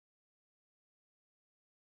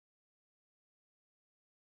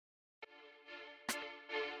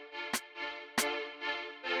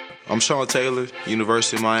I'm Sean Taylor,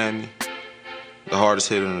 University of Miami, the hardest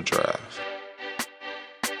hitter in the draft.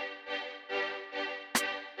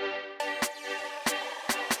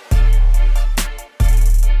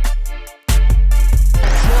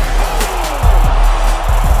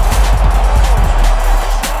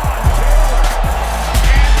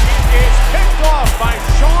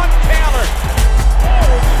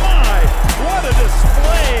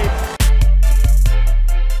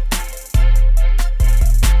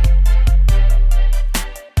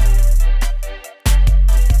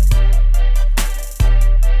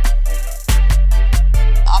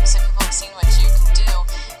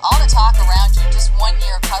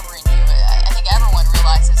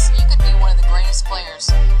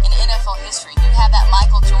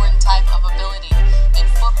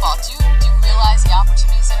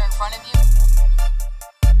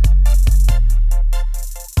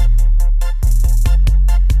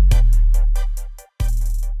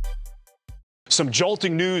 Some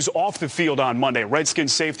jolting news off the field on Monday.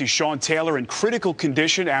 Redskins safety Sean Taylor in critical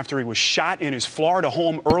condition after he was shot in his Florida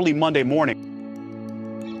home early Monday morning.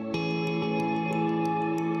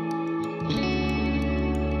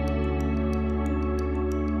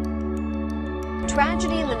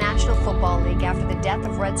 Tragedy in the National Football League after the death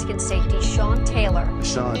of Redskins safety Sean Taylor.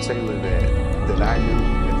 Sean Taylor that I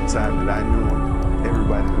knew at the time that I knew him,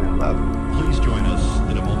 everybody didn't love him. Please join us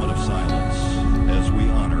in a moment of silence as we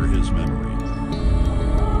honor his memory.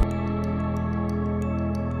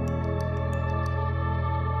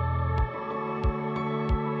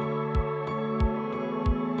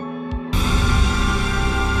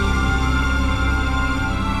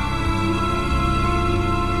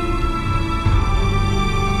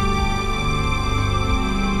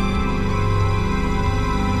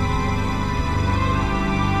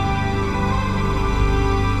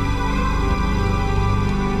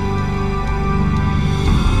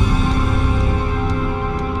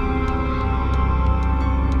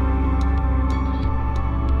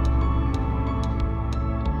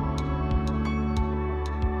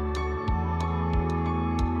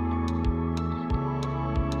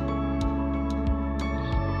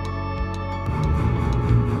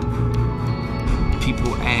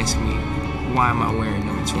 People ask me, why am I wearing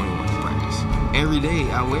number 21 in practice? Every day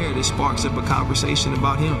I wear it, it sparks up a conversation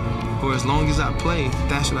about him. For as long as I play,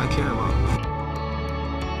 that's what I care about.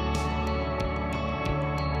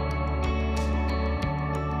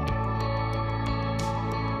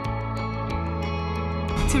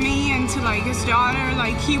 To me and to his daughter,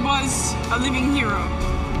 he was a living hero.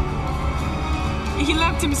 He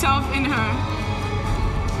left himself in her.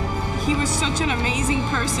 He was such an amazing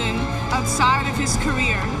person outside of his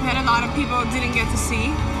career that a lot of people didn't get to see.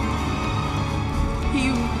 He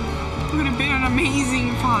would have been an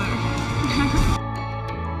amazing father.